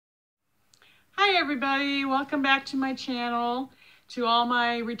everybody, welcome back to my channel. To all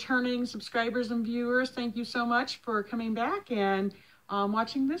my returning subscribers and viewers, thank you so much for coming back and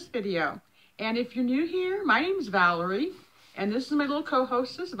watching this video. And if you're new here, my name is Valerie, and this is my little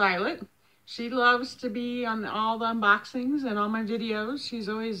co-hostess, Violet. She loves to be on all the unboxings and all my videos. She's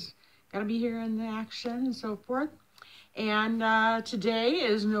always got to be here in the action and so forth. And today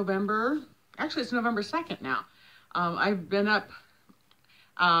is November, actually it's November 2nd now. I've been up,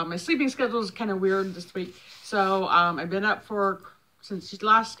 my sleeping schedule is kind of weird this week. So I've been up since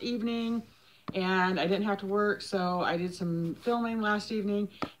last evening, and I didn't have to work. So I did some filming last evening,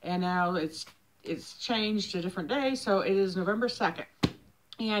 and now it's changed to a different day. So it is November 2nd.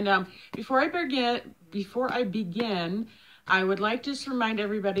 And before I begin, I would like to just remind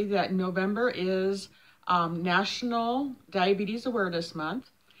everybody that November is National Diabetes Awareness Month.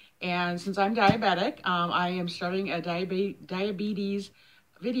 And since I'm diabetic, I am starting a diabetes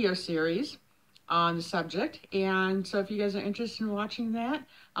video series on the subject. And so if you guys are interested in watching that,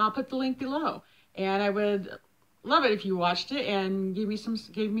 I'll put the link below. And I would love it if you watched it and gave me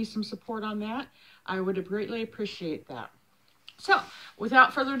some support on that. I would greatly appreciate that. So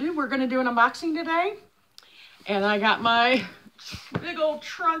without further ado, we're going to do an unboxing today. And I got my big old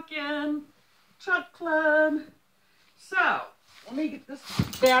trunk club. So let me get this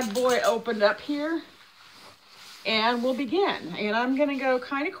bad boy opened up here, and we'll begin. And I'm going to go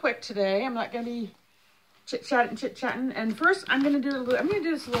kind of quick today. I'm not going to be chit-chatting. And first, I'm going to do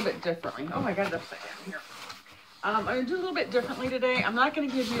this a little bit differently. Oh my God, it's upside down here. I'm going to do a little bit differently today. I'm not going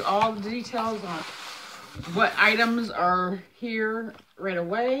to give you all the details on what items are here right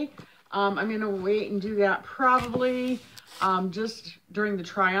away. I'm going to wait and do that probably just during the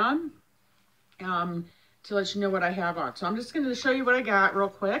try-on to let you know what I have on. So I'm just going to show you what I got real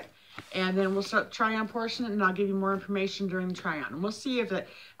quick, and then we'll start the try-on portion, and I'll give you more information during the try-on. And we'll see if the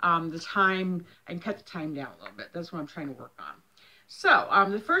time, I can cut the time down a little bit. That's what I'm trying to work on. So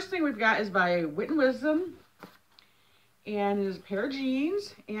the first thing we've got is by Wit and Wisdom, and it is a pair of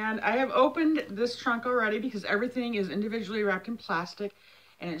jeans. And I have opened this trunk already because everything is individually wrapped in plastic,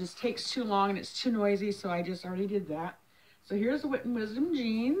 and it just takes too long and it's too noisy, so I just already did that. So here's the Wit and Wisdom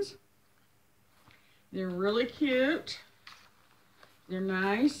jeans. They're really cute. They're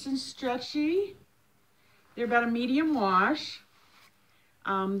nice and stretchy. They're about a medium wash.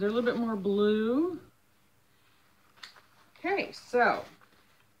 They're a little bit more blue. Okay, so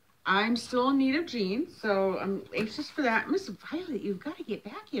I'm still in need of jeans, so I'm anxious for that. Miss Violet, you've got to get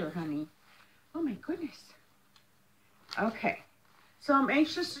back here, honey. Oh my goodness. Okay, so I'm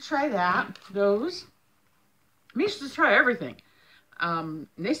anxious to try those. I'm anxious to try everything.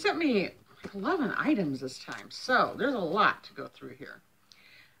 They sent me 11 items this time, so there's a lot to go through here.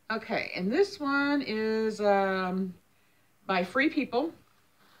 Okay, and this one is by Free People,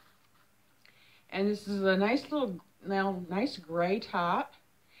 and this is a nice nice gray top.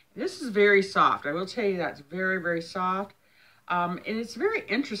 This is very soft. I will tell you that it's very, very soft, and it's very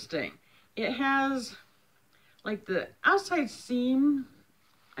interesting. It has like the outside seam.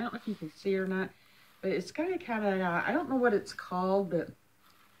 I don't know if you can see it or not, but it's got kind of I don't know what it's called, but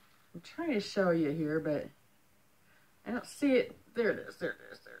I'm trying to show you here, but I don't see it. There it is. There it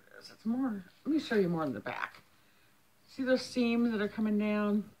is. There it is. It's more. Let me show you more in the back. See those seams that are coming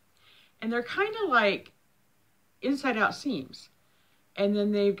down? And they're kind of like inside out seams. And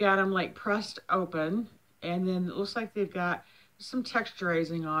then they've got them like pressed open. And then it looks like they've got some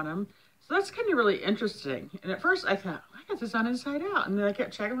texturizing on them. So that's kind of really interesting. And at first I thought, I got this on inside out. And then I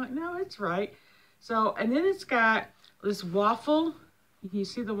kept checking, like, no, it's right. So, and then it's got this waffle. You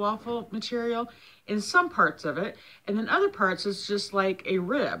see the waffle material in some parts of it, and then other parts it's just like a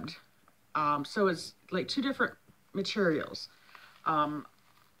ribbed. So it's like two different materials.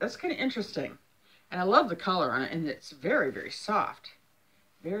 That's kind of interesting, and I love the color on it, and it's very, very soft,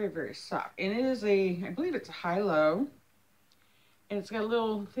 very, very soft. And it is I believe it's a high-low, and it's got a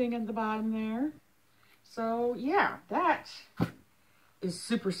little thing at the bottom there. So yeah, that is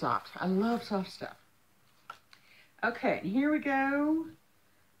super soft. I love soft stuff. Okay, and here we go.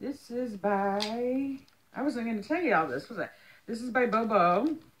 This is by, I wasn't going to tell you all this, was I? This is by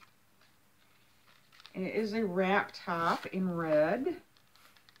Bobeau. And it is a wrap top in red.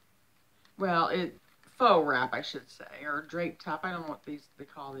 Well, faux wrap, I should say, or drape top. I don't know what they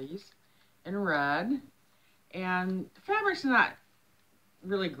call these. In red. And the fabric's not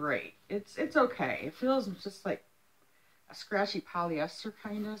really great. It's okay. It feels just like a scratchy polyester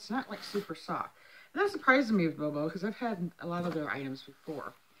kind of. It's not like super soft. And that surprises me with Bobeau because I've had a lot of their items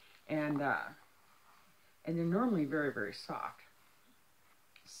before, and they're normally very, very soft.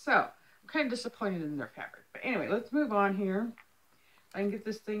 So I'm kind of disappointed in their fabric. But anyway, let's move on here. I can get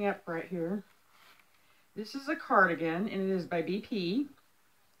this thing up right here. This is a cardigan, and it is by BP.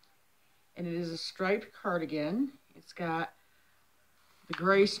 And it is a striped cardigan. It's got the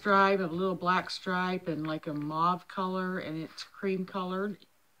gray stripe, a little black stripe, and like a mauve color, and it's cream colored.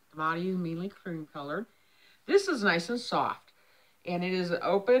 The body is mainly cream colored. This is nice and soft, and it is an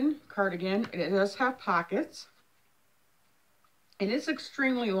open cardigan, and it does have pockets, and it's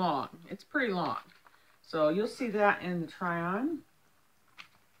extremely long. It's pretty long, so you'll see that in the try-on.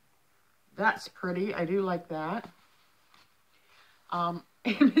 That's pretty. I do like that.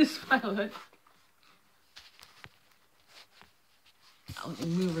 And Miss Violet, I'll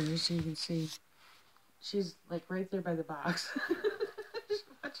move her so you can see. She's like right there by the box. She's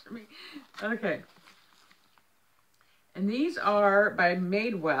watching me. Okay. And these are by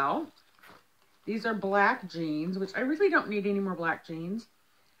Madewell. These are black jeans, which I really don't need any more black jeans.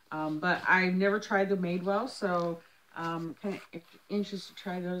 But I've never tried the Madewell, so kind of anxious to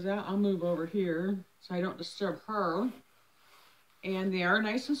try those out. I'll move over here so I don't disturb her. And they are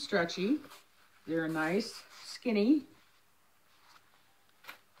nice and stretchy. They're nice, skinny.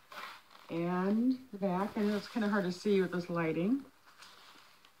 And the back, I know it's kind of hard to see with this lighting.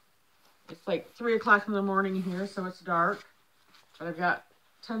 It's like 3 o'clock in the morning here, so it's dark. But I've got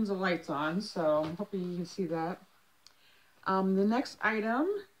tons of lights on, so I'm hoping you can see that. The next item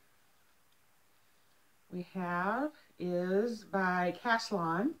we have is by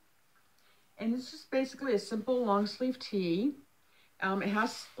Caslon. And it's just basically a simple long sleeve tee.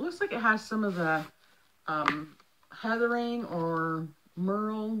 Looks like it has some of the heathering or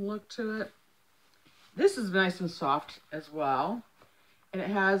merle look to it. This is nice and soft as well. And it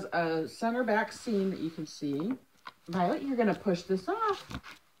has a center back seam that you can see. Violet, you're going to push this off.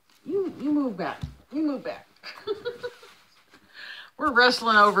 You move back. You move back. We're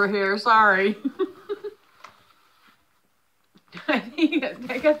wrestling over here. Sorry. I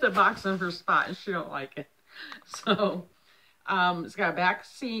think I got the box in her spot and she don't like it. So... it's got a back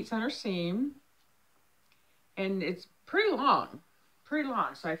seat, center seam, and it's pretty long,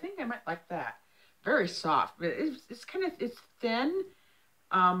 so I think I might like that. Very soft, but it's thin,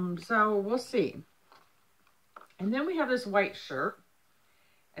 so we'll see. And then we have this white shirt,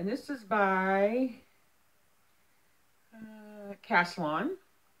 and this is by Caslon,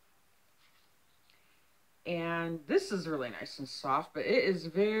 and this is really nice and soft, but it is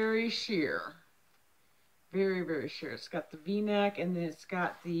very sheer. Very, very sheer. It's got the V-neck, and then it's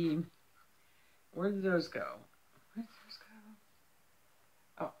got the... Where did those go? Where did those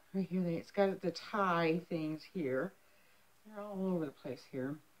go? Oh, right here. It's got the tie things here. They're all over the place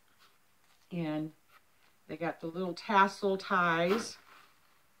here. And they got the little tassel ties.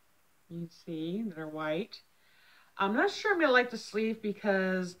 You can see that are white. I'm not sure I'm going to like the sleeve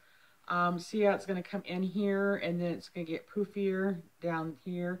because see how it's going to come in here, and then it's going to get poofier down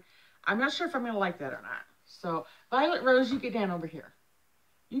here. I'm not sure if I'm going to like that or not. So, Violet Rose, you get down over here.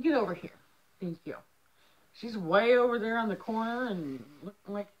 You get over here. Thank you. She's way over there on the corner and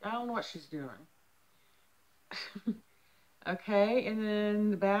looking like, I don't know what she's doing. Okay, and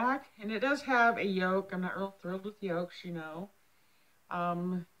then the back. And it does have a yoke. I'm not real thrilled with yokes, you know.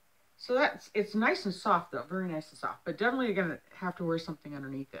 So it's nice and soft, though. Very nice and soft. But definitely going to have to wear something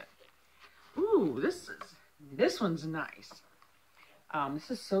underneath it. Ooh, this one's nice.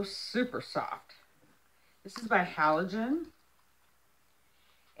 This is so super soft. This is by Halogen,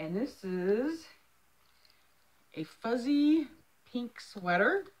 and this is a fuzzy pink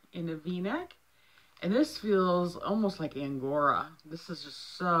sweater in a V-neck, and this feels almost like Angora. This is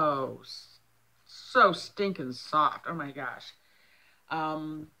just so stinking soft. Oh my gosh.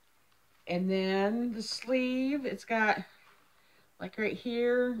 And then the sleeve, it's got like right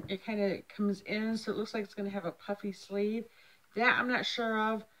here, it kind of comes in, so it looks like it's going to have a puffy sleeve. That I'm not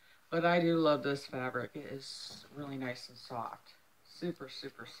sure of. But I do love this fabric. It is really nice and soft. Super,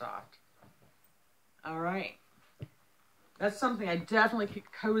 super soft. All right. That's something I definitely could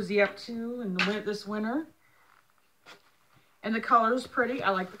cozy up to in this winter. And the color is pretty. I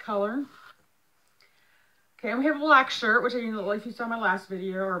like the color. Okay, and we have a black shirt, which, you know, if you saw my last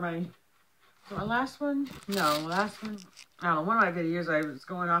video or my last one? No, last one. I don't know. One of my videos I was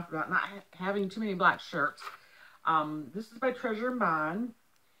going off about not having too many black shirts. This is by Treasure and Bond.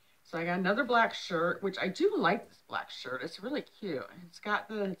 So I got another black shirt, which I do like this black shirt. It's really cute. It's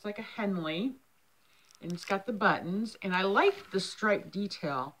like a Henley, and it's got the buttons, and I like the stripe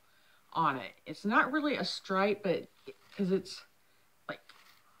detail on it. It's not really a stripe, but because it's like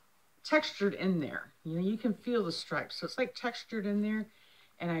textured in there. You know, you can feel the stripes. So it's like textured in there,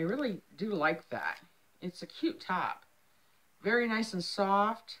 and I really do like that. It's a cute top. Very nice and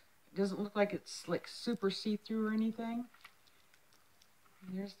soft. It doesn't look like it's like super see-through or anything.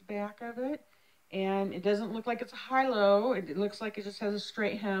 There's the back of it. And it doesn't look like it's a high-low. It looks like it just has a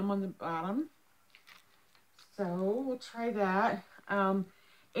straight hem on the bottom. So we'll try that.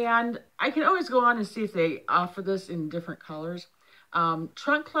 And I can always go on and see if they offer this in different colors.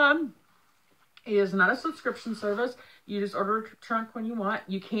 Trunk Club is not a subscription service. You just order a trunk when you want.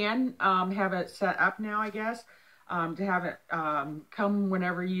 You can have it set up now, I guess, to have it come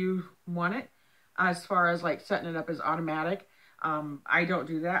whenever you want it. As far as like setting it up as automatic. I don't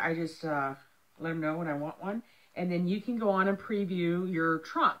do that. I just let them know when I want one. And then you can go on and preview your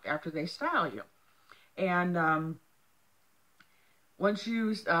trunk after they style you. And once you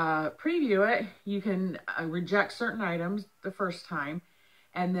preview it, you can reject certain items the first time.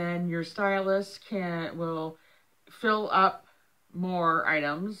 And then your stylist will fill up more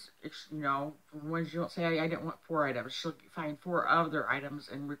items. You know, ones you don't say, I didn't want 4 items. She'll find 4 other items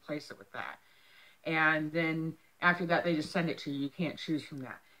and replace it with that. And then after that, they just send it to you. You can't choose from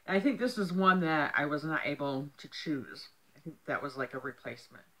that. And I think this is one that I was not able to choose. I think that was like a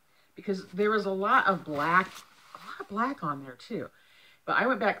replacement. Because there was a lot of black on there too. But I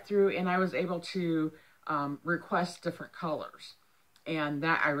went back through and I was able to request different colors. And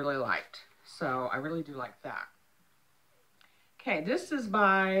that I really liked. So I really do like that. Okay, this is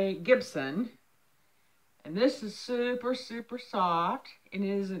by Gibson. And this is super, super soft. And it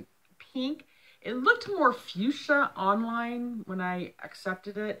is pink. It looked more fuchsia online when I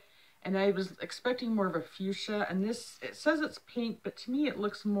accepted it. And I was expecting more of a fuchsia. And this, it says it's pink, but to me it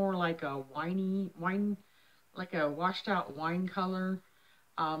looks more like a like a washed out wine color.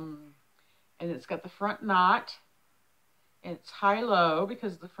 And it's got the front knot. And it's high-low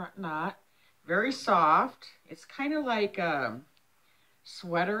because of the front knot. Very soft. It's kind of like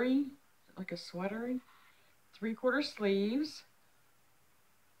sweatery. Like a sweatery. 3/4 sleeves.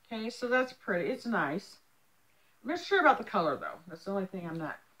 Okay, so that's pretty. It's nice. I'm not sure about the color, though. That's the only thing I'm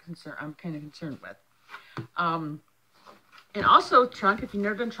not concerned. I'm kind of concerned with. And also, trunk, if you've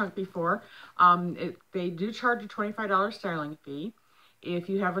never done trunk before, they do charge a $25 styling fee. If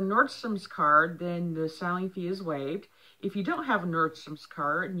you have a Nordstrom's card, then the styling fee is waived. If you don't have a Nordstrom's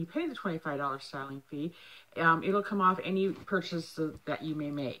card and you pay the $25 styling fee, it'll come off any purchase that you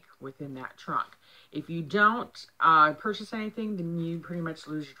may make within that trunk. If you don't purchase anything, then you pretty much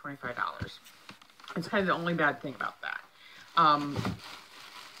lose your $25. It's kind of the only bad thing about that.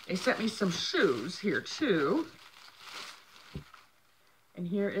 They sent me some shoes here too. And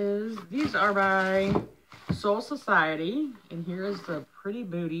these are by Soul Society. And here is the pretty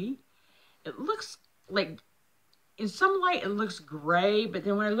booty. It looks like, in some light it looks gray, but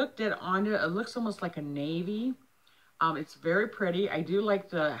then when I looked onto it, it looks almost like a navy. It's very pretty. I do like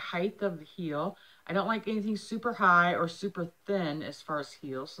the height of the heel. I don't like anything super high or super thin as far as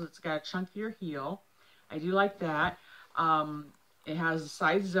heels, so it's got a chunkier heel. I do like that. It has a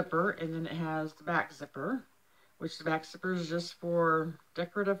side zipper, and then it has the back zipper, which the back zipper is just for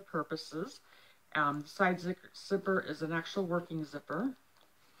decorative purposes. The side zipper is an actual working zipper.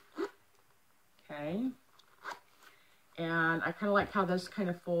 Okay. And I kind of like how this kind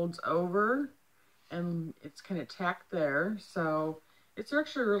of folds over, and it's kind of tacked there. So it's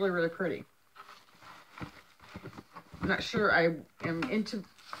actually really, really pretty. I'm not sure I am into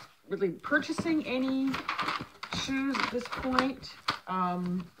really purchasing any shoes at this point.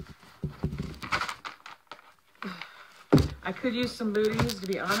 I could use some booties, to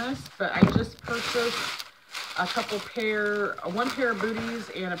be honest, but I just purchased one pair of booties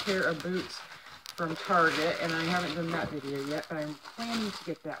and a pair of boots from Target, and I haven't done that video yet, but I'm planning to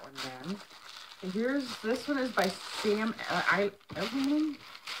get that one done. And this one is by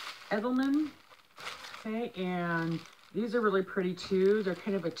Edelman. Okay, and these are really pretty too. They're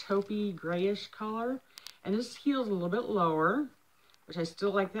kind of a taupey grayish color, and this heel's a little bit lower, which I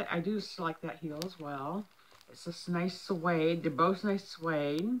still like that. I do still like that heel as well. It's this nice suede. They're both nice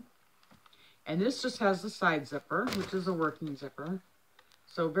suede. And this just has the side zipper, which is a working zipper.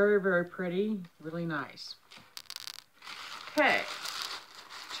 So very, very pretty. Really nice. Okay.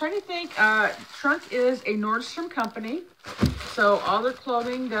 Trying to think. Trunk is a Nordstrom company. So all their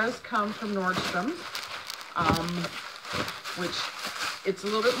clothing does come from Nordstrom. Which it's a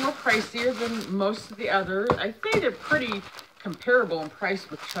little bit more pricier than most of the others. I think they're pretty comparable in price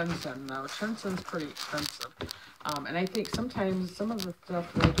with Trenson, though. Trenson's pretty expensive. And I think sometimes some of the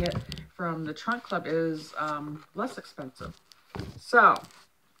stuff that I get from the Trunk Club is less expensive. So,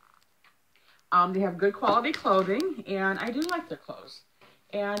 they have good quality clothing, and I do like their clothes.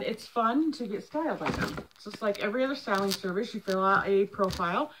 And it's fun to get styled by them. It's just like every other styling service. You fill out a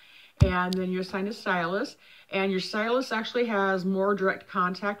profile, and then you assign a stylist, and your stylist actually has more direct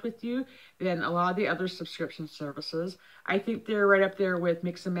contact with you than a lot of the other subscription services. I think they're right up there with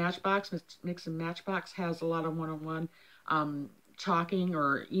Mix and Matchbox. Mix and Matchbox has a lot of one-on-one talking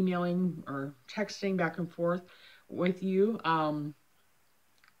or emailing or texting back and forth with you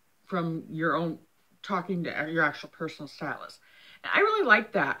from your own talking to your actual personal stylist. I really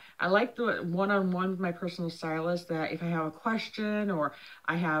like that. I like the one-on-one with my personal stylist, that if I have a question or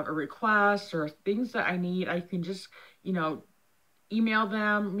I have a request or things that I need, I can just, you know, email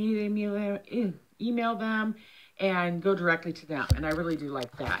them and go directly to them. And I really do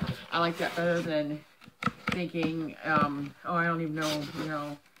like that. I like that better than thinking, oh, I don't even know, you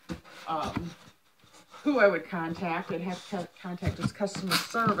know, who I would contact. I'd have to contact this customer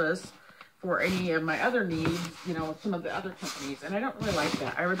service for any of my other needs, you know, with some of the other companies. And I don't really like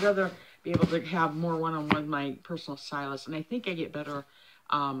that. I would rather be able to have more one-on-one with my personal stylist. And I think I get better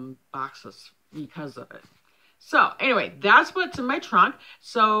boxes because of it. So anyway, that's what's in my trunk.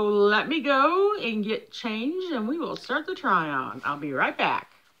 So let me go and get changed and we will start the try on. I'll be right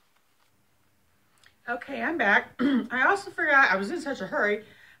back. Okay, I'm back. I also forgot, I was in such a hurry.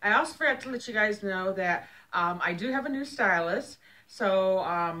 I also forgot to let you guys know that I do have a new stylist.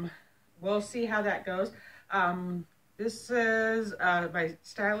 So we'll see how that goes. This is my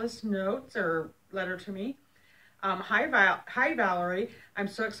stylist notes or letter to me. Hi Valerie, I'm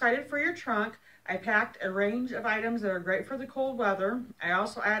so excited for your trunk. I packed a range of items that are great for the cold weather. I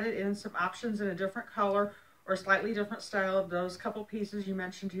also added in some options in a different color or slightly different style of those couple pieces you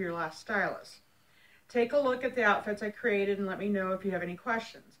mentioned to your last stylist. Take a look at the outfits I created and let me know if you have any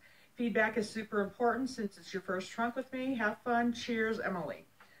questions. Feedback is super important since it's your first trunk with me. Have fun. Cheers, Emily.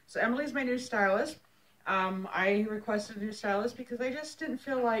 So Emily's my new stylist. I requested a new stylist because I just didn't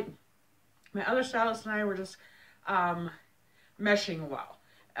feel like my other stylist and I were just meshing well.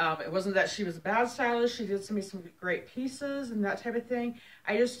 It wasn't that she was a bad stylist. She did send me some great pieces and that type of thing.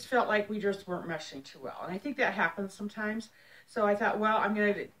 I just felt like we just weren't meshing too well. And I think that happens sometimes. So I thought, well, I'm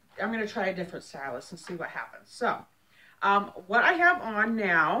gonna try a different stylist and see what happens. So what I have on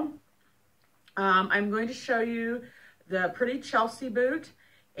now, I'm going to show you the Pretty Chelsea boot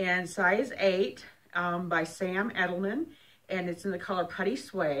in size 8 by Sam Edelman, and it's in the color Putty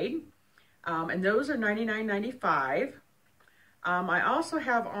Suede, and those are $99.95. I also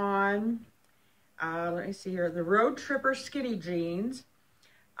have on, let me see here, the Roadtripper skinny jeans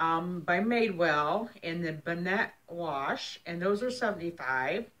by Madewell in the Bennet wash, and those are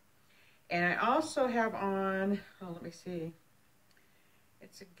 $75. And I also have on, oh, let me see,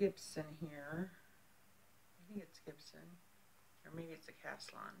 it's a Gibson here. I think it's Gibson, or maybe it's a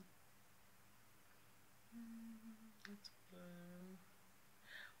Caslon. That's blue.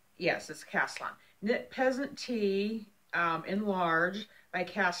 Yes, it's Caslon. Knit Peasant Tee in large by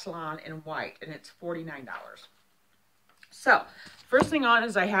Caslon in white, and it's $49. So, first thing on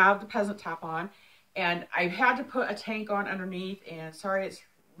is I have the peasant top on, and I've had to put a tank on underneath, and sorry it's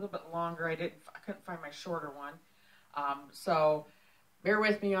a little bit longer. I couldn't find my shorter one. So bear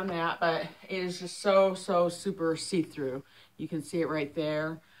with me on that, but it is just so super see-through. You can see it right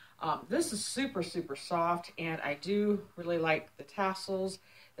there. This is super soft, and I do really like the tassels.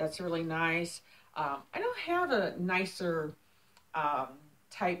 That's really nice. I don't have a nicer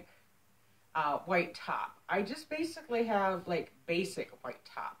type white top. I just basically have like basic white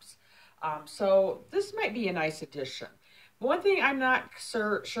tops. So this might be a nice addition. But one thing I'm not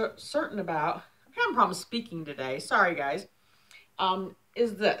certain about, I'm having problems speaking today, sorry guys,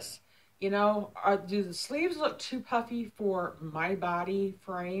 is this. You know, do the sleeves look too puffy for my body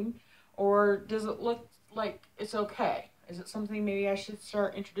frame, or does it look like it's okay? Is it something maybe I should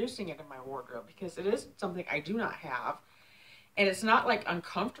start introducing it in my wardrobe? Because it is something I do not have, and it's not like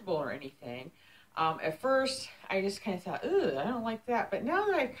uncomfortable or anything. At first, I just kind of thought, ugh, I don't like that. But now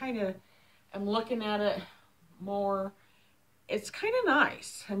that I kind of am looking at it more, it's kind of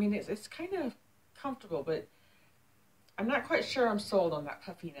nice. I mean, it's kind of comfortable, but I'm not quite sure I'm sold on that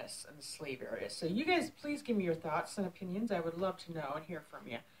puffiness in the sleeve area. So you guys, please give me your thoughts and opinions. I would love to know and hear from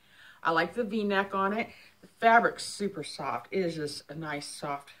you. I like the V-neck on it. The fabric's super soft. It is just a nice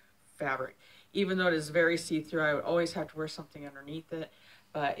soft fabric. Even though it is very see-through, I would always have to wear something underneath it.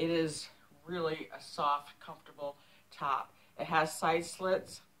 But it is really a soft, comfortable top. It has side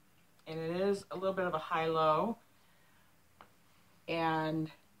slits, and it is a little bit of a high-low. And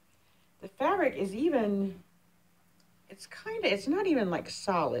the fabric is even, it's not even like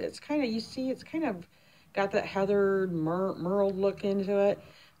solid. It's kind of, you see, it's kind of got that heathered, merled look into it,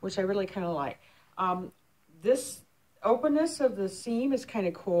 which I really kind of like. This openness of the seam is kind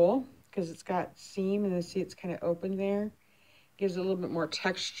of cool because it's got seam, and you see it's kind of open there. Gives it a little bit more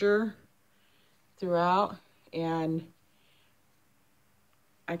texture throughout, and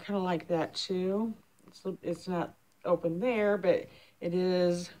I kind of like that too. It's not open there, but it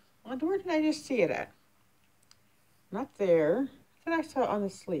is. Well, where did I just see it at? Not there. I thought I saw it on the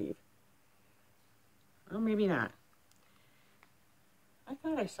sleeve. Oh, maybe not. I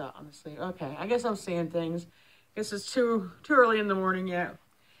thought I saw it on the sleeve. Okay, I guess I'm seeing things. I guess it's too early in the morning yet.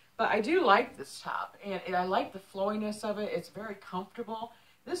 But I do like this top, and I like the flowiness of it. It's very comfortable.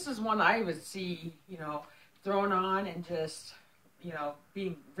 This is one I would see, you know, thrown on and just, you know,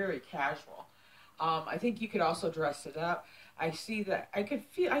 being very casual. I think you could also dress it up. I see that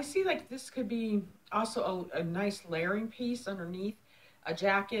I see like this could be also a nice layering piece underneath a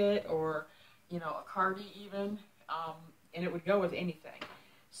jacket or, you know, a cardi even, and it would go with anything.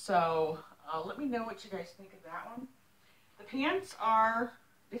 So let me know what you guys think of that one. The pants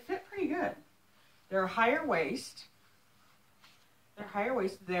they fit pretty good. They're a higher waist. They're higher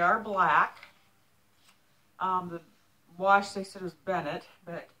waist. They are black. The wash, they said, was Bennet,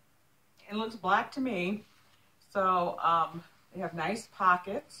 but it looks black to me. So they have nice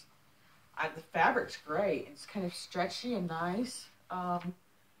pockets. The fabric's great. It's kind of stretchy and nice.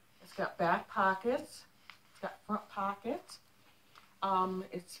 It's got back pockets. It's got front pockets.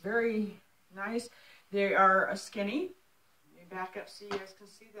 It's very nice. They are a skinny. Let me back up so you guys can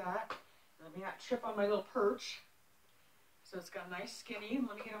see that. Let me not trip on my little perch. So it's got a nice skinny.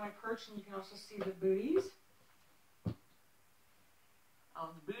 Let me get on my perch and you can also see the booties.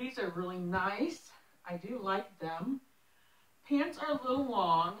 The booties are really nice. I do like them. Pants are a little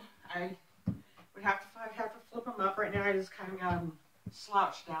long. I would have to flip them up. Right now I just kind of got them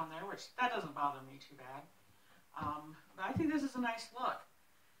slouched down there, which that doesn't bother me too bad. But I think this is a nice look.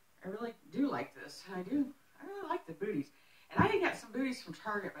 I really do like this. I really like the booties. And I did get some booties from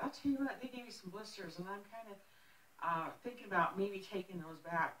Target, but I'll tell you what, they gave me some blisters, and I'm kind of thinking about maybe taking those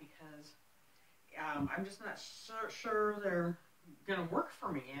back because I'm just not sure they're going to work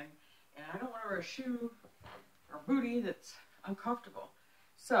for me, and I don't want to wear a shoe or booty that's uncomfortable.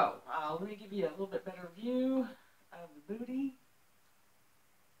 So let me give you a little bit better view of the booty,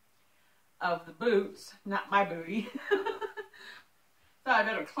 of the boots, not my booty. So I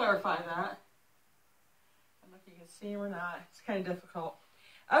better clarify that. I don't know if you can see them or not. It's kind of difficult.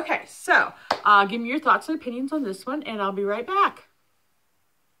 Okay, so give me your thoughts and opinions on this one, and I'll be right back.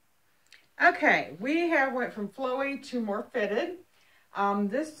 Okay, we went from flowy to more fitted.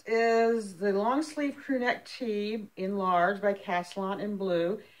 This is the long sleeve crew neck tee in large by Caslon in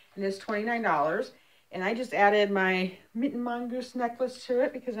blue, and it's $29. And I just added my mitten mongoose necklace to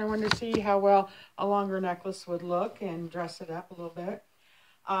it because I wanted to see how well a longer necklace would look and dress it up a little bit.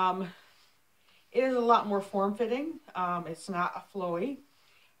 It is a lot more form-fitting. It's not a flowy.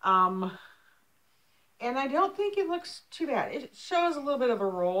 And I don't think it looks too bad. It shows a little bit of a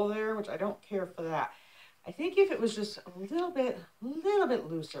roll there, which I don't care for that. I think if it was just a little bit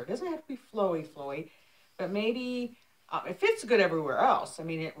looser, it doesn't have to be flowy, but maybe it fits good everywhere else. I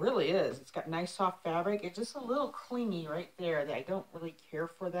mean, it really is. It's got nice soft fabric. It's just a little clingy right there that I don't really care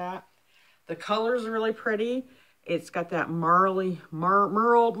for that. The colors are really pretty. It's got that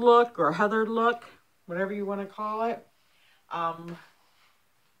marled look or heathered look, whatever you want to call it. Let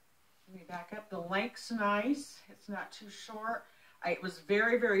me back up. The length's nice. It's not too short. It was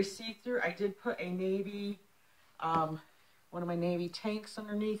very, very see-through. I did put a navy, one of my navy tanks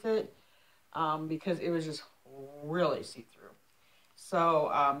underneath it because it was just really see-through. So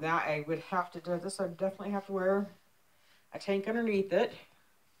that I would have to do this. I would definitely have to wear a tank underneath it.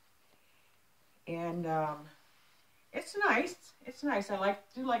 And it's nice. It's nice. I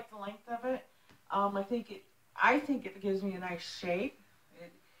do like the length of it. I think it gives me a nice shape.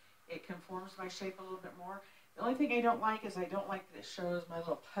 It conforms my shape a little bit more. The only thing I don't like is I don't like that it shows my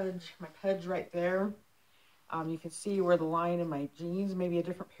little pudge right there. You can see where the line in my jeans, maybe a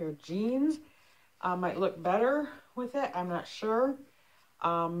different pair of jeans, might look better with it. I'm not sure.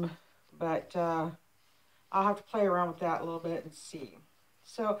 But I'll have to play around with that a little bit and see.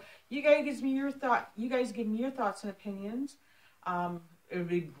 So you guys give me your thoughts and opinions.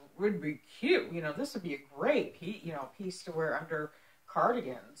 It would be cute. You know, this would be a great piece to wear under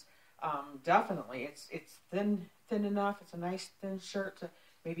cardigans. Definitely. It's thin enough. It's a nice thin shirt to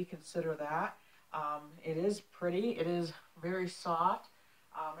maybe consider that. It is pretty. It is very soft.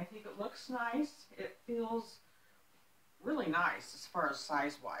 I think it looks nice. It feels really nice as far as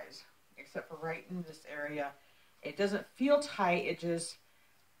size-wise, except for right in this area. It doesn't feel tight. It just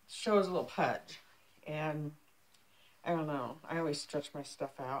shows a little pudge. And I don't know. I always stretch my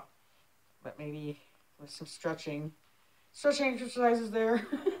stuff out, but maybe with some stretching exercises there,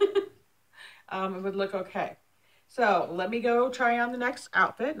 it would look okay. So let me go try on the next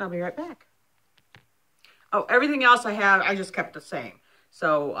outfit and I'll be right back. Oh, everything else I have, I just kept the same.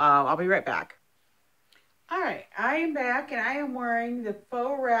 So I'll be right back. All right, I am back and I am wearing the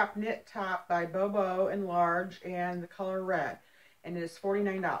Faux Wrap knit top by Bobeau in large and the color red. And it is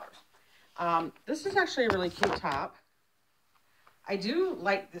 $49. This is actually a really cute top. I do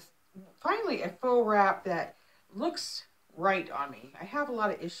like this, finally a faux wrap that looks right on me. I have a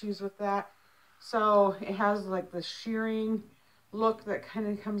lot of issues with that. So it has like the shearing look that kind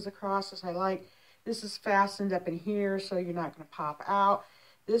of comes across as I like. This is fastened up in here so you're not going to pop out.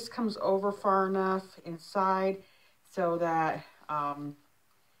 This comes over far enough inside so that,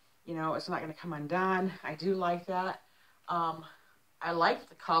 you know, it's not going to come undone. I do like that. I like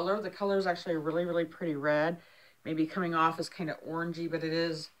the color. The color is actually a really, really pretty red. Maybe coming off as kind of orangey, but it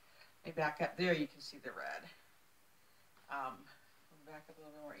is. Let me back up. There you can see the red. Back up a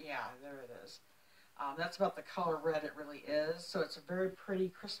little bit more. Yeah, there it is. That's about the color red it really is. So it's a very pretty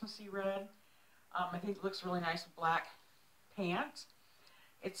Christmassy red. I think it looks really nice with black pants.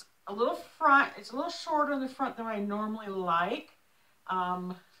 It's a little shorter in the front than I normally like.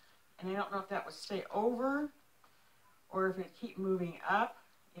 And I don't know if that would stay over or if it keep moving up.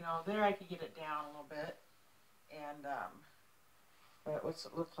 You know, there I could get it down a little bit. And, but what's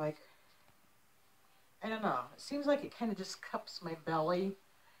it look like? I don't know. It seems like it kind of just cups my belly.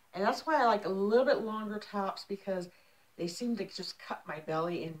 And that's why I like a little bit longer tops, because they seem to just cut my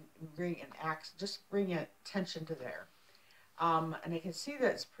belly and bring attention to there. And I can see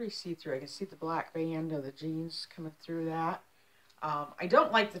that it's pretty see-through. I can see the black band of the jeans coming through that. I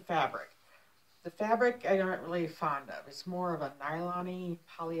don't like the fabric. The fabric I'm not really fond of. It's more of a nylon-y,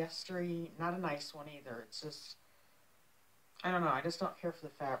 polyester-y, not a nice one either. It's just, I don't know. I just don't care for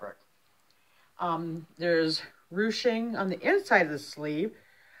the fabric. There's ruching on the inside of the sleeve,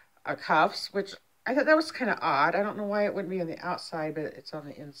 cuffs, which I thought that was kind of odd. I don't know why it wouldn't be on the outside, but it's on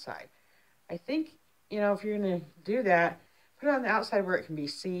the inside. I think, you know, if you're going to do that, put it on the outside where it can be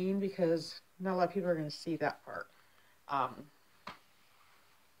seen, because not a lot of people are going to see that part.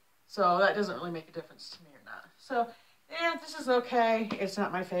 So that doesn't really make a difference to me or not. So, yeah, this is okay. It's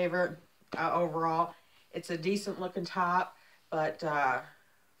not my favorite overall. It's a decent looking top, but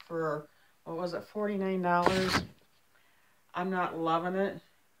for, what was it, $49? I'm not loving it.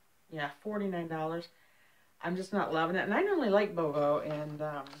 Yeah, $49. I'm just not loving it. And I normally like Bobeau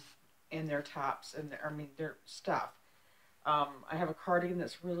and their tops and their stuff. I have a cardigan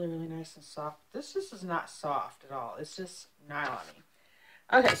that's really, really nice and soft. This just is not soft at all. It's just nylon-y.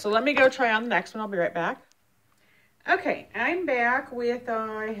 Okay, so let me go try on the next one. I'll be right back. Okay, I'm back with,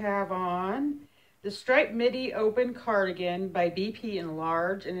 I have on the striped midi open cardigan by BP in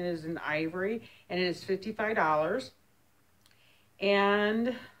large, and it is in ivory, and it is $55. And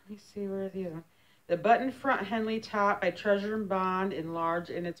let me see where the other one. The button front Henley top by Treasure and Bond in large,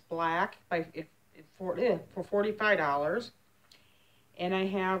 and it's black for $45. And I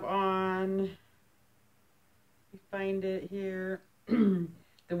have on, let me find it here. The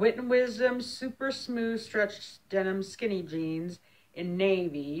Wit and Wisdom Super Smooth Stretch Denim Skinny Jeans in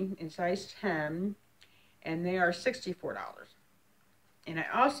navy in size 10, and they are $64. And I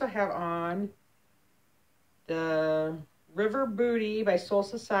also have on the River Bootie by Soul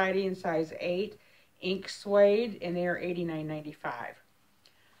Society in size 8, ink suede, and they are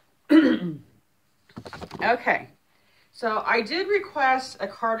 $89.95. Okay, so I did request a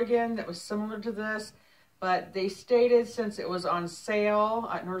cardigan that was similar to this, but they stated since it was on sale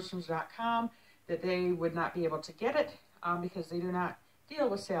at Nordstroms.com that they would not be able to get it because they do not deal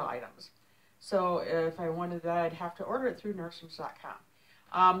with sale items. So if I wanted that, I'd have to order it through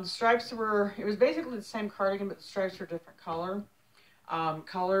Nordstroms.com. The stripes were, it was basically the same cardigan, but the stripes were different colors.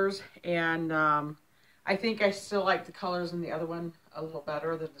 And I think I still like the colors in the other one a little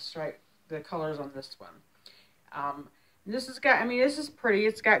better than the colors on this one. This has got, this is pretty.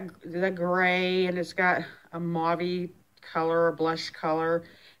 It's got the gray, and it's got a mauve color, a blush color.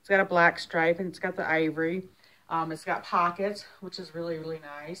 It's got a black stripe, and it's got the ivory. It's got pockets, which is really, really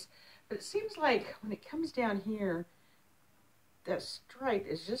nice. But it seems like when it comes down here, that stripe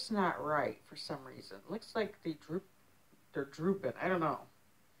is just not right for some reason. It looks like they're drooping. I don't know.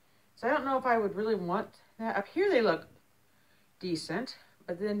 So I don't know if I would really want that. Up here they look decent,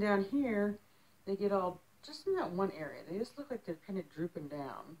 but then down here they get all, just in that one area, they just look like they're kind of drooping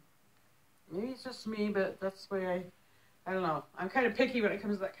down. Maybe it's just me, but that's the way I don't know. I'm kind of picky when it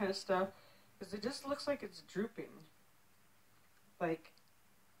comes to that kind of stuff, because it just looks like it's drooping. Like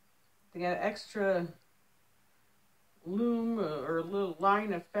they got an extra loom or a little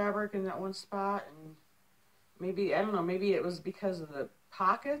line of fabric in that one spot, and maybe, I don't know, maybe it was because of the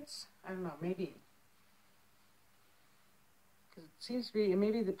pockets. I don't know, maybe. seems to be, and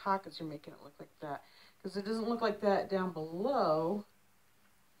maybe the pockets are making it look like that, because it doesn't look like that down below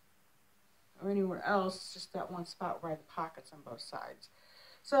or anywhere else. It's just that one spot where I have the pockets on both sides.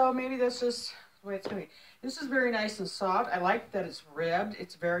 So maybe that's just the way it's going to be. This is very nice and soft. I like that it's ribbed.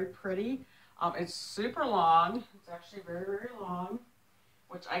 It's very pretty. It's super long. It's actually very, very long,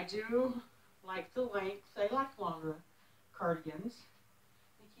 which I do like the length. I like longer cardigans.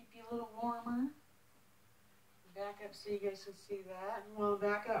 They keep you a little warmer. Back up so you guys can see that. And while I'm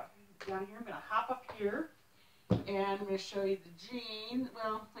back up down here, I'm going to hop up here, and I'm going to show you the jeans.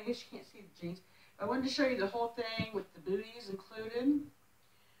 Well, I guess you can't see the jeans. I wanted to show you the whole thing with the booties included.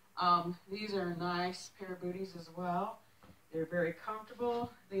 These are a nice pair of booties as well. They're very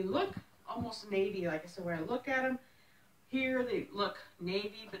comfortable. They look almost navy. Like I said, when I look at them here, they look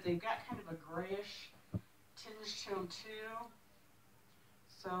navy, but they've got kind of a grayish tinge to them too.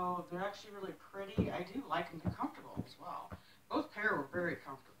 So they're actually really pretty. I do like them. They're comfortable as well. Both pair were very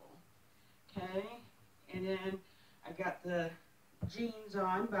comfortable. Okay, and then I got the jeans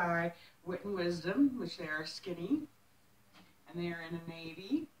on by Wit and Wisdom, which they are skinny, and they are in a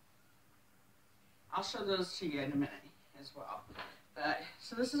navy. I'll show those to you in a minute as well. But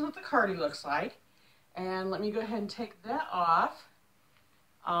so this is what the cardi looks like, and let me go ahead and take that off.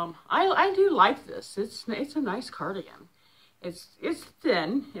 I do like this. It's a nice cardigan. It's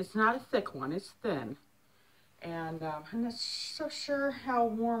thin. It's not a thick one. It's thin, and I'm not so sure how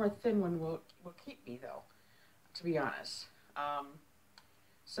warm a thin one will keep me though, to be honest.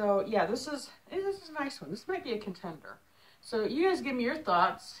 So yeah, this is a nice one. This might be a contender. So you guys give me your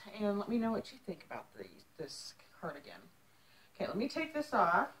thoughts and let me know what you think about this cardigan. Okay, let me take this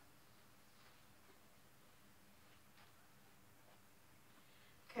off.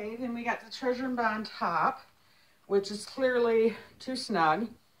 Okay, then we got the Treasure and Bond top, which is clearly too snug.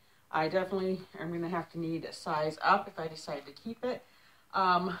 I definitely am going to have to need a size up if I decide to keep it.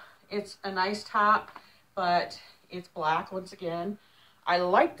 It's a nice top, but it's black once again. I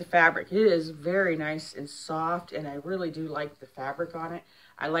like the fabric. It is very nice and soft, and I really do like the fabric on it.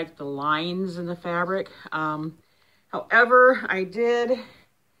 I like the lines in the fabric. However, I did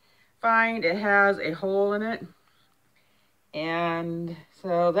find it has a hole in it, and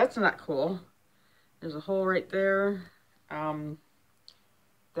so that's not cool. There's a hole right there.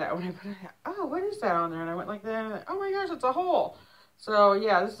 That when I put it, oh, what is that on there? And I went like that, and oh my gosh, it's a hole. So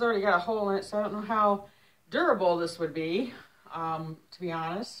yeah, this has already got a hole in it, so I don't know how durable this would be, to be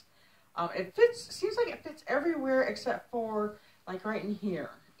honest. It fits, seems like it fits everywhere except for like right in here.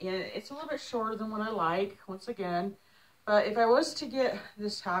 And it's a little bit shorter than what I like, once again. But if I was to get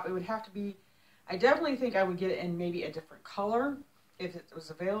this top, it would have to be, I definitely think I would get it in maybe a different color if it was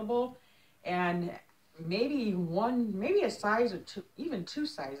available. And maybe maybe a size or two, even two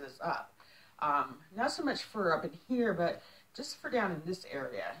sizes up. Not so much for up in here, but just for down in this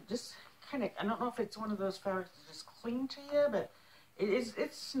area. Just kind of, I don't know if it's one of those fabrics that just cling to you, but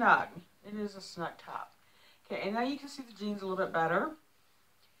it's snug. It is a snug top. Okay, and now you can see the jeans a little bit better.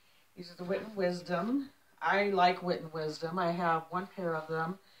 These are the Wit and Wisdom. I like Wit and Wisdom. I have one pair of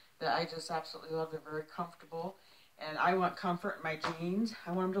them that I just absolutely love. They're very comfortable. And I want comfort in my jeans.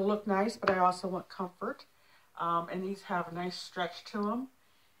 I want them to look nice, but I also want comfort. And these have a nice stretch to them.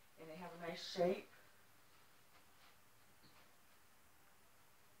 And they have a nice shape.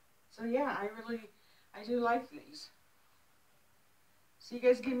 So yeah, I do like these. So you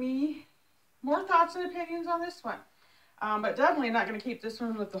guys give me more thoughts and opinions on this one. But definitely not going to keep this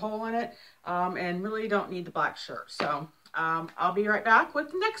one with the hole in it. And really don't need the black shirt. So I'll be right back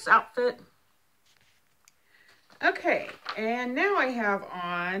with the next outfit. Okay, and now I have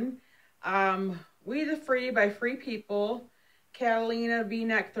on We the Free by Free People, Catalina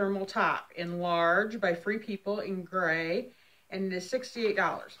V-neck thermal top in large by Free People in gray, and it is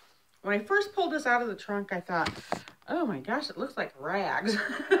 $68. When I first pulled this out of the trunk, I thought, oh my gosh, it looks like rags.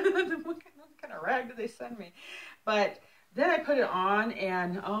 What kind of rag did they send me? But then I put it on,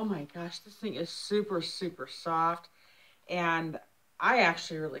 and oh my gosh, this thing is super, super soft, and I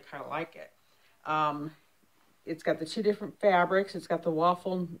actually really kind of like it. It's got the two different fabrics. It's got the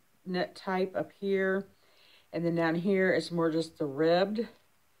waffle knit type up here. And then down here, it's more just the ribbed,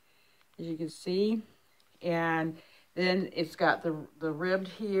 as you can see. And then it's got the ribbed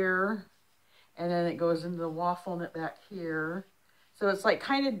here. And then it goes into the waffle knit back here. So it's like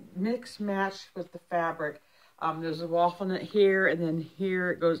kind of mix match with the fabric. There's a waffle knit here. And then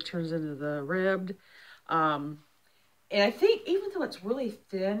here it turns into the ribbed. And I think even though it's really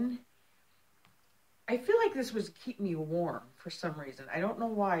thin, I feel like this would keep me warm for some reason. I don't know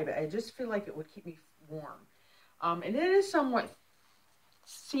why, but I just feel like it would keep me warm. And it is somewhat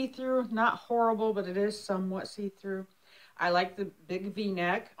see-through, not horrible, but it is somewhat see-through. I like the big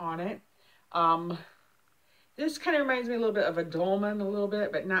V-neck on it. This kind of reminds me a little bit of a Edelman, a little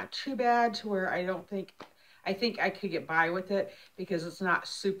bit, but not too bad to where I think I could get by with it because it's not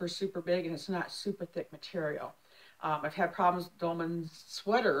super, super big and it's not super thick material. I've had problems with Edelman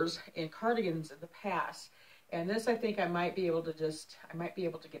sweaters and cardigans in the past. And this, I think I might be able to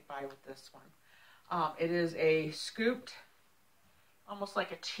get by with this one. It is a scooped, almost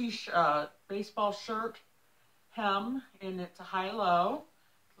like a baseball shirt hem, and it's a high-low,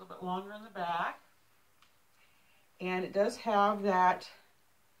 a little bit longer in the back. And it does have that,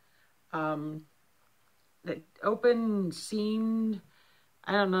 that open seamed,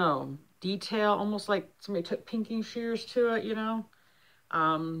 I don't know, detail, almost like somebody took pinking shears to it, you know.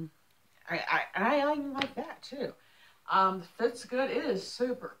 I like that too. Fits good. It is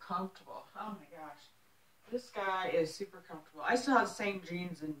super comfortable. Oh my gosh. This guy is super comfortable. I still have the same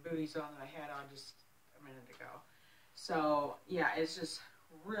jeans and booties on that I had on just a minute ago. So yeah, it's just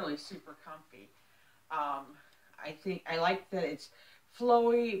really super comfy. I think I like that it's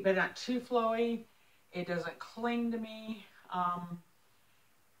flowy, but not too flowy. It doesn't cling to me.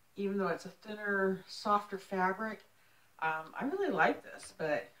 Even though it's a thinner, softer fabric. I really like this,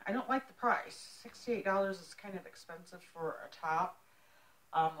 but I don't like the price. $68 is kind of expensive for a top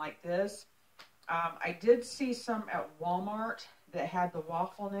like this. I did see some at Walmart that had the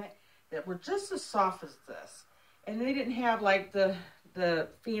waffle knit that were just as soft as this. And they didn't have like the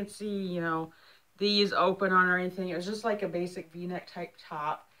fancy, you know, these open on or anything. It was just like a basic V-neck type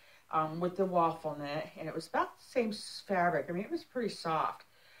top with the waffle knit. And it was about the same fabric. I mean, it was pretty soft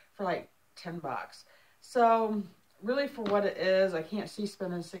for like 10 bucks. So really for what it is, I can't see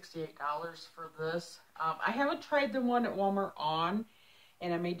spending $68 for this. I haven't tried the one at Walmart on,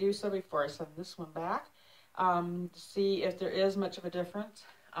 and I may do so before I send this one back to see if there is much of a difference.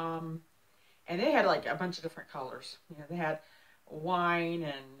 And they had like a bunch of different colors. You know, they had wine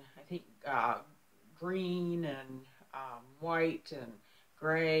and I think green and white and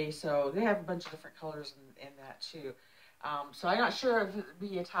gray. So they have a bunch of different colors in that too. So I'm not sure if it would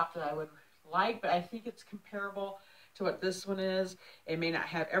be a top that I would like, but I think it's comparable to what this one is. It may not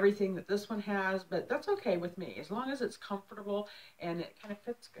have everything that this one has, but that's okay with me as long as it's comfortable and it kind of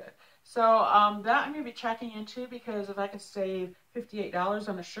fits good. So that I'm going to be checking into, because if I can save $58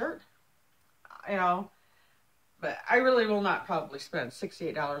 on a shirt, you know, but I really will not probably spend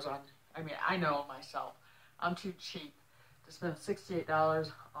 $68 on, I mean, I know myself, I'm too cheap to spend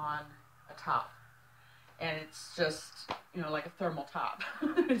 $68 on a top. And it's just, you know, like a thermal top.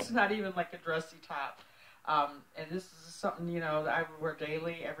 It's not even like a dressy top. And this is something, you know, that I would wear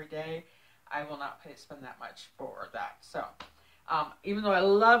daily, every day. I will not spend that much for that. So, even though I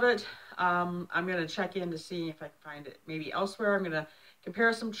love it, I'm going to check in to see if I can find it maybe elsewhere. I'm going to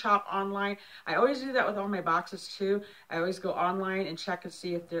compare some shop online. I always do that with all my boxes too. I always go online and check and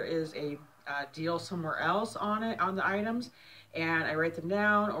see if there is a deal somewhere else on it, on the items. And I write them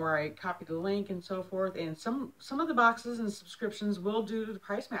down, or I copy the link and so forth. And some of the boxes and subscriptions will do the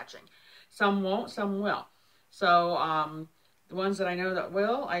price matching. Some won't, some will. So the ones that I know that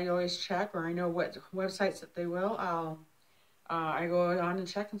will, I always check, or I know what websites that they will. I go on and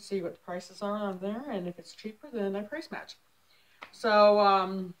check and see what the prices are on there, and if it's cheaper, then I price match. So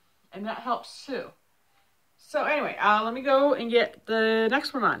and that helps too. So anyway, let me go and get the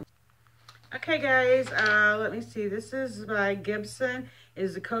next one on. Okay guys, let me see. This is by Gibson. It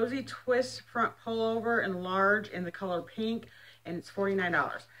is a cozy twist front pullover in large in the color pink, and it's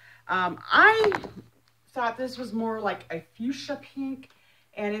 $49. I thought this was more like a fuchsia pink,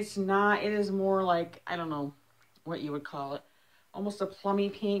 and it's not. It is more like, I don't know what you would call it, almost a plummy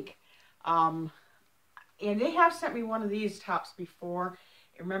pink. And they have sent me one of these tops before.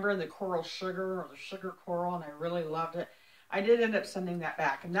 Remember the coral sugar, or the sugar coral, and I really loved it. I did end up sending that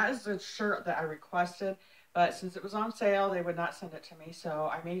back, and that is the shirt that I requested, but since it was on sale, they would not send it to me, so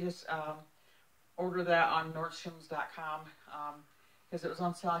I may just order that on Nordstroms.com, because it was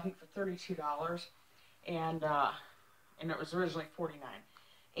on sale, I think, for $32, and it was originally $49.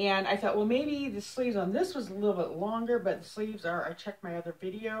 And I thought, well, maybe the sleeves on this was a little bit longer, but the sleeves are, I checked my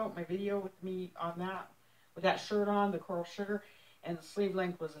video with me on that, with that shirt on, the coral sugar, and the sleeve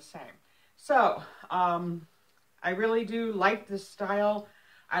length was the same. So, I really do like this style.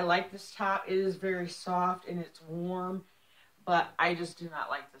 I like this top. It is very soft and it's warm, but I just do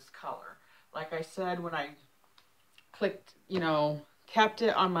not like this color. Like I said, when I clicked, you know, kept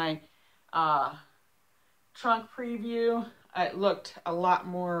it on my trunk preview, it looked a lot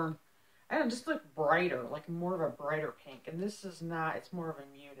more, I don't know, just looked brighter, like more of a brighter pink. And this is not, it's more of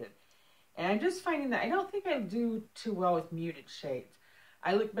a muted. And I'm just finding that I don't think I do too well with muted shades.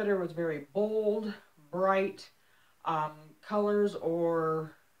 I look better with very bold, bright, colors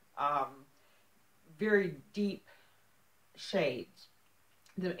or very deep shades.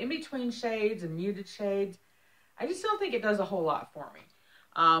 The in-between shades and muted shades, I just don't think it does a whole lot for me.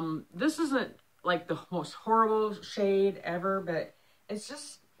 This isn't like the most horrible shade ever, but it's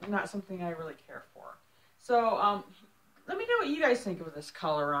just not something I really care for. So let me know what you guys think of this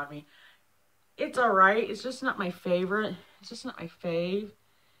color on me. It's all right. It's just not my favorite. It's just not my fave.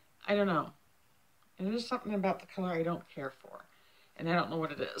 I don't know. And there's something about the color I don't care for. And I don't know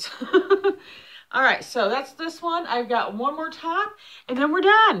what it is. All right, so that's this one. I've got one more top, and then we're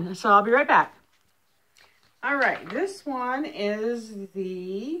done. So I'll be right back. All right, this one is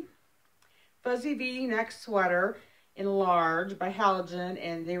the Fuzzy V-neck sweater in large by Halogen,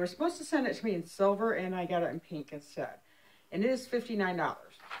 and they were supposed to send it to me in silver, and I got it in pink instead. And it is $59.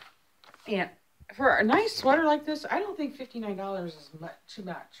 And for a nice sweater like this, I don't think $59 is too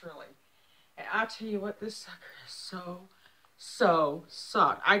much, really. And I'll tell you what, this sucker is so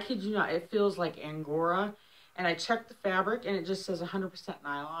soft. I kid you not, it feels like Angora. And I checked the fabric, and it just says 100%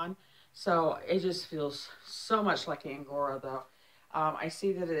 nylon. So it just feels so much like Angora, though. I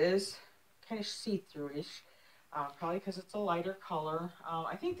see that it is kind of see-through-ish, probably because it's a lighter color.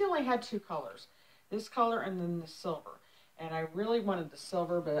 I think they only had two colors, this color and then the silver. And I really wanted the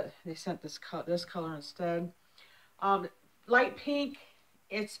silver, but they sent this color instead. Light pink,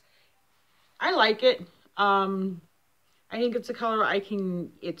 I like it. I think it's a color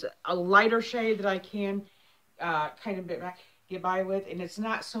it's a lighter shade that I can kind of get by with, and it's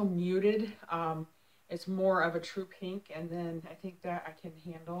not so muted. It's more of a true pink, and then I think that I can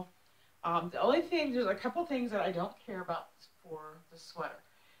handle. The only thing, there's a couple things that I don't care about for the sweater.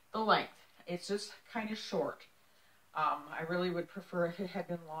 The length, it's just kind of short. I really would prefer if it had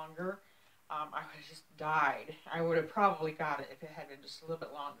been longer. I would have just died. I would have probably got it if it had been just a little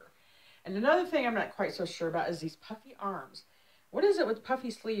bit longer. And another thing I'm not quite so sure about is these puffy arms. What is it with puffy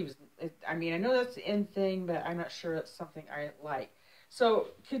sleeves? I mean, I know that's the in thing, but I'm not sure it's something I like. So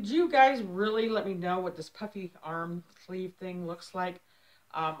could you guys really let me know what this puffy arm sleeve thing looks like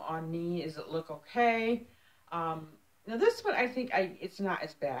on me? Does it look okay? Now this one, I think it's not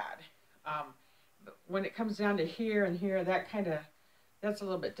as bad. But when it comes down to here and here, that's a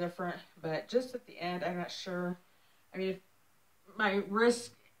little bit different. But just at the end, I'm not sure. I mean, if my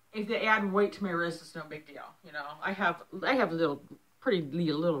wrist, if they add weight to my wrist, it's no big deal. You know, I have pretty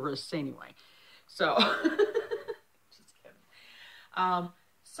little wrists anyway. So, just kidding.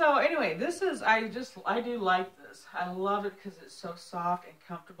 So anyway, I do like this. I love it because it's so soft and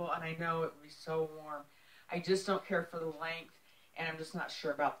comfortable, and I know it would be so warm. I just don't care for the length, and I'm just not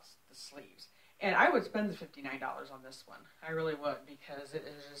sure about the sleeves. And I would spend the $59 on this one. I really would, because it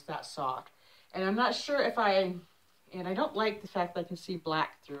is just that soft. And I'm not sure if and I don't like the fact that I can see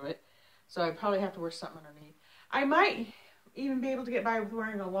black through it. So I probably have to wear something underneath. I might even be able to get by with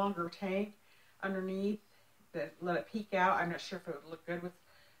wearing a longer tank underneath that let it peek out. I'm not sure if it would look good with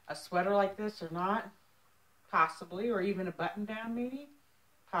a sweater like this or not. Possibly. Or even a button down maybe.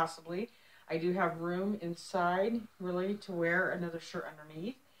 Possibly. I do have room inside really to wear another shirt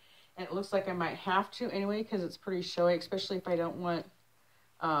underneath. And it looks like I might have to anyway, because it's pretty showy, especially if I don't want,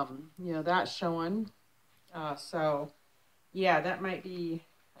 that showing. So, yeah, that might be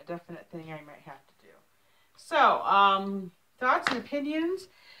a definite thing I might have to do. So, thoughts and opinions.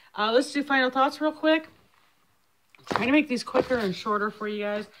 Let's do final thoughts real quick. I'm trying to make these quicker and shorter for you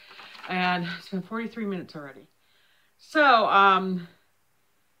guys. And it's been 43 minutes already. So, I'm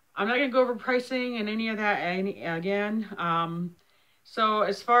not going to go over pricing and any of that again. So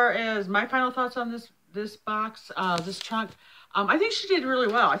as far as my final thoughts on this box, this trunk, I think she did really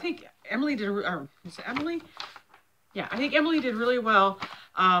well. I think Emily did, or is it Emily? Yeah, I think Emily did really well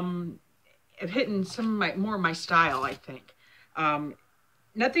at hitting some of more of my style, I think.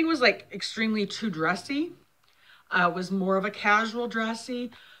 Nothing was like extremely too dressy. It was more of a casual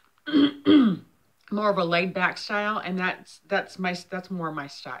dressy, more of a laid back style, and that's more my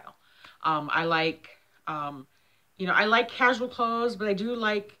style. I like I like casual clothes, but I do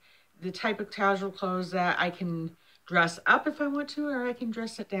like the type of casual clothes that I can dress up if I want to, or I can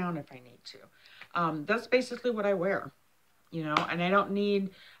dress it down if I need to. That's basically what I wear, and I don't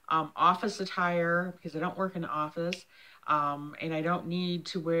need office attire because I don't work in the office, and I don't need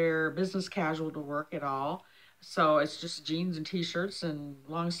to wear business casual to work at all. So it's just jeans and t-shirts and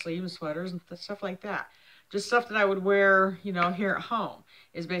long sleeve sweaters and stuff like that. Just stuff that I would wear, here at home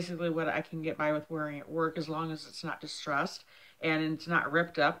is basically what I can get by with wearing at work, as long as it's not distressed and it's not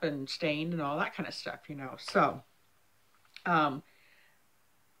ripped up and stained and all that kind of stuff, So,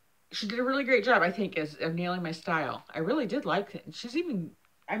 she did a really great job, I think, of nailing my style. I really did like it. And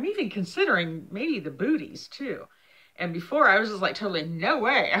I'm even considering maybe the booties too. And before, I was just like, totally, no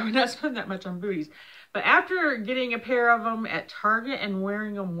way. I would not spend that much on booties. But after getting a pair of them at Target and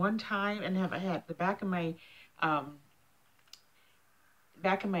wearing them one time and have had the back of my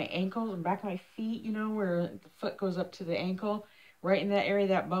ankles and back of my feet, you know, where the foot goes up to the ankle, right in that area,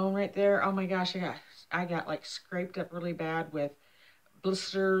 that bone right there. Oh my gosh, I got like scraped up really bad with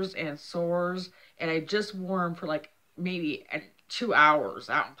blisters and sores, and I just wore them for like maybe 2 hours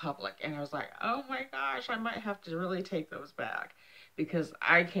out in public, and I was like, oh my gosh, I might have to really take those back because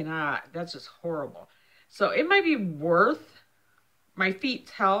I cannot. That's just horrible. So it might be worth my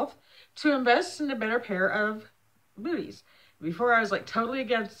feet's health to invest in a better pair of booties. Before I was like totally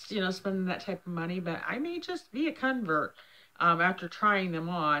against, you know, spending that type of money, but I may just be a convert after trying them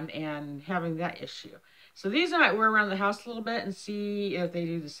on and having that issue. So these I might wear around the house a little bit and see if they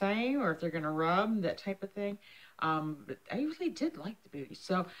do the same or if they're going to rub, that type of thing. But I really did like the booties.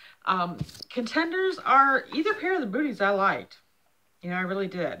 So contenders are either pair of the booties I liked. You know, I really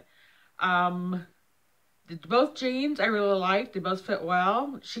did. Both jeans I really liked. They both fit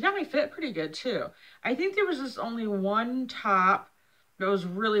well. She got me fit pretty good too. I think there was just only one top that was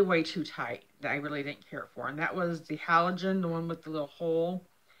really way too tight that I really didn't care for. And that was the Halogen, the one with the little hole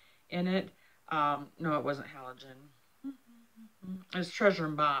in it. No, it wasn't Halogen. It was Treasure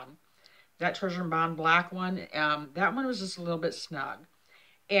and Bond. That Treasure and Bond black one. That one was just a little bit snug.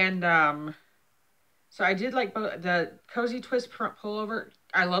 And so I did like the Cozy Twist pullover.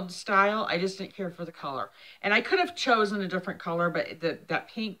 I love the style. I just didn't care for the color. And I could have chosen a different color, but that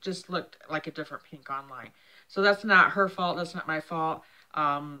pink just looked like a different pink online. So that's not her fault. That's not my fault.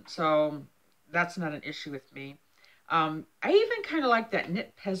 So that's not an issue with me. I even kind of like that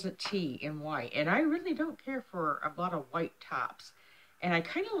knit peasant tee in white. And I really don't care for a lot of white tops. And I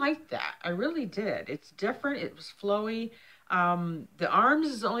kind of like that. I really did. It's different. It was flowy. The arms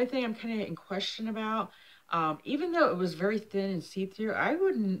is the only thing I'm kind of in question about. Even though it was very thin and see-through, I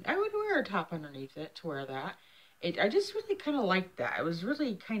would wear a top underneath it to wear that. I just really kind of liked that. It was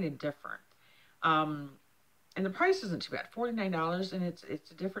really kind of different. And the price isn't too bad, $49, and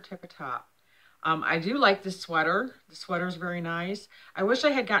it's a different type of top. I do like the sweater. The sweater is very nice. I wish I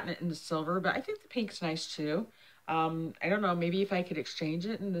had gotten it in the silver, but I think the pink's nice too. I don't know, maybe if I could exchange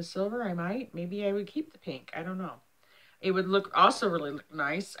it in the silver, I might. Maybe I would keep the pink. I don't know. It would also really look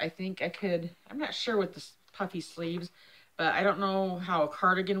nice. I think I could, I'm not sure with the puffy sleeves, but I don't know how a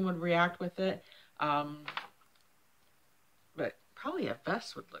cardigan would react with it. But probably a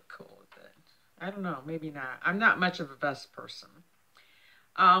vest would look cool with it. I don't know, maybe not. I'm not much of a vest person.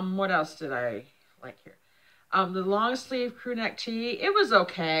 What else did I like here? The long sleeve crew neck tee, it was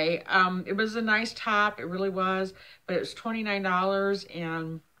okay. It was a nice top, it really was, but it was $29,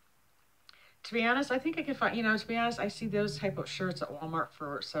 and to be honest, I think I could find, you know, to be honest, I see those type of shirts at Walmart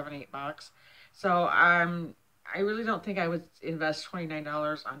for $7-8. So I really don't think I would invest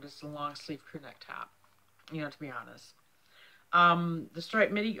 $29 on just a long sleeve crew neck top, you know, to be honest. The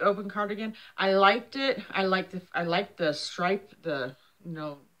striped midi open cardigan, I liked it. I liked the stripe, you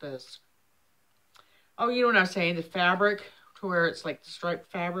know what I'm saying, the fabric to where it's like the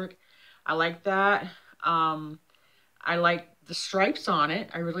striped fabric. I like that. I like the stripes on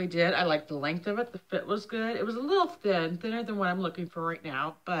it. I really did. I liked the length of it. The fit was good. It was a little thinner than what I'm looking for right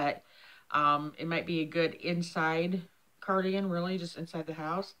now, but it might be a good inside cardigan, really, just inside the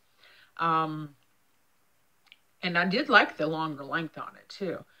house. And I did like the longer length on it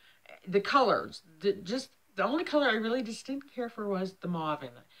too. The colors, the only color I really just didn't care for was the mauve in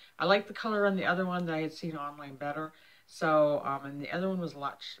it. I liked the color on the other one that I had seen online better. So, and the other one was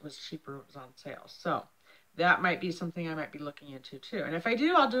was cheaper. It was on sale. So that might be something I might be looking into too. And if I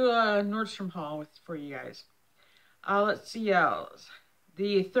do, I'll do a Nordstrom haul for you guys. Let's see else.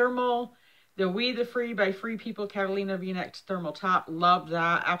 The thermal, the We the Free by Free People Catalina V-neck thermal top. Love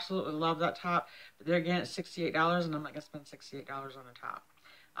that. Absolutely love that top. But they're again at $68, and I'm not gonna spend $68 on a top.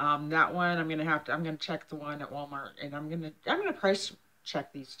 That one I'm gonna check the one at Walmart, and I'm gonna price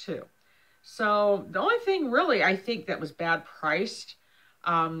check these too. So the only thing really I think that was bad priced,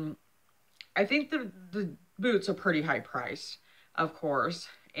 I think the boots are pretty high priced, of course,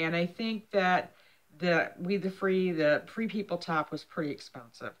 and I think that the Free People top was pretty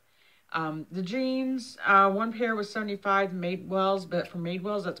expensive. The jeans, one pair was $75, Madewells, but for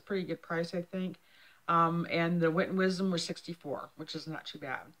Madewells that's a pretty good price, I think. And the Wit and Wisdom were $64, which is not too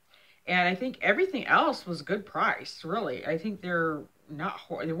bad. And I think everything else was good price, really. I think they were not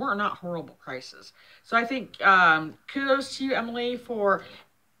horrible prices. So I think kudos to you, Emily, for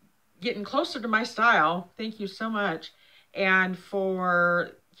getting closer to my style. Thank you so much. And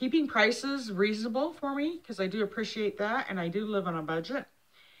for keeping prices reasonable for me, because I do appreciate that, and I do live on a budget.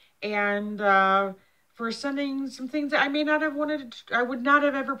 And for for sending some things that I may not have wanted to, I would not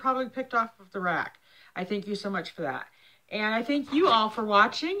have ever probably picked off of the rack. I thank you so much for that. And I thank you all for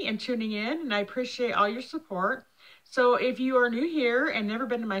watching and tuning in, and I appreciate all your support. So if you are new here and never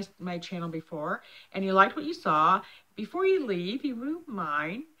been to my channel before, and you liked what you saw, before you leave, if you wouldn't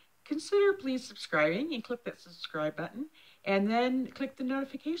mind, consider please subscribing and click that subscribe button, and then click the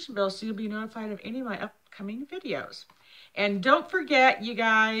notification bell so you'll be notified of any of my upcoming videos. And don't forget, you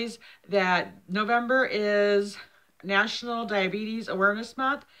guys, that November is National Diabetes Awareness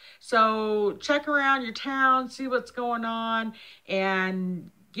Month. So check around your town, see what's going on,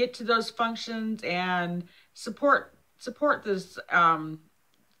 and get to those functions and support this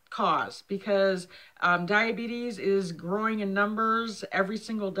cause, because diabetes is growing in numbers every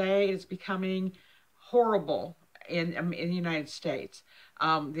single day. It's becoming horrible in the United States.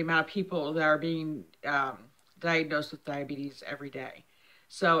 The amount of people that are being diagnosed with diabetes every day.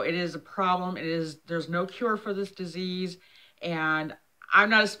 So it is a problem. There's no cure for this disease, and I'm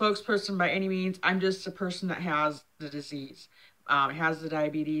not a spokesperson by any means. I'm just a person that has the disease, has the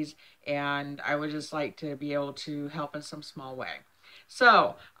diabetes, and I would just like to be able to help in some small way.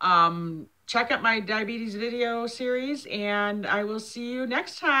 So check out my diabetes video series, and I will see you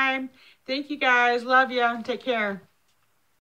next time. Thank you guys. Love you. Take care.